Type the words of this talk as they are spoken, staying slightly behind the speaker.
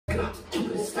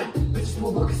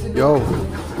Yo.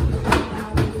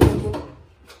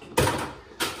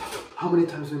 How many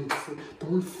times do I need to say,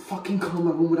 don't fucking come in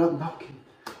my room without knocking?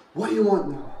 What do you want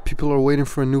now? People are waiting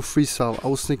for a new freestyle. I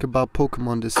was thinking about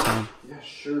Pokemon this time. Yeah,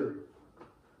 sure.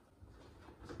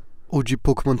 OG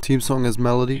Pokemon theme song as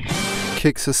melody.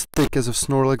 Kicks as thick as if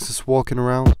Snorlax is walking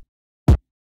around.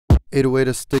 808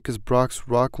 as thick as Brock's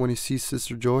rock when he sees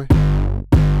Sister Joy.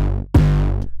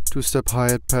 Two-step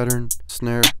hi-hat pattern,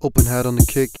 snare, open hat on the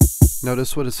kick. Now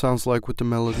that's what it sounds like with the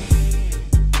melody.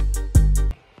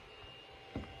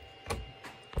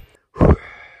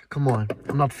 Come on,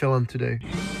 I'm not feeling today.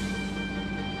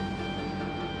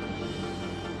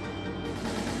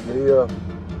 Yeah.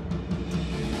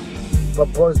 My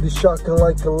bars be shocking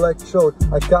like electrode.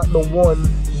 I got no one.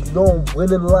 You know I'm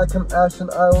winning like I'm Ashen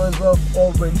Islands of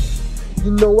Orange.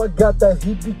 You know I got that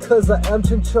heat because I am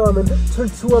charming. Turn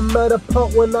to a meta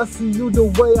pot when I see you the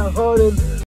way I harden.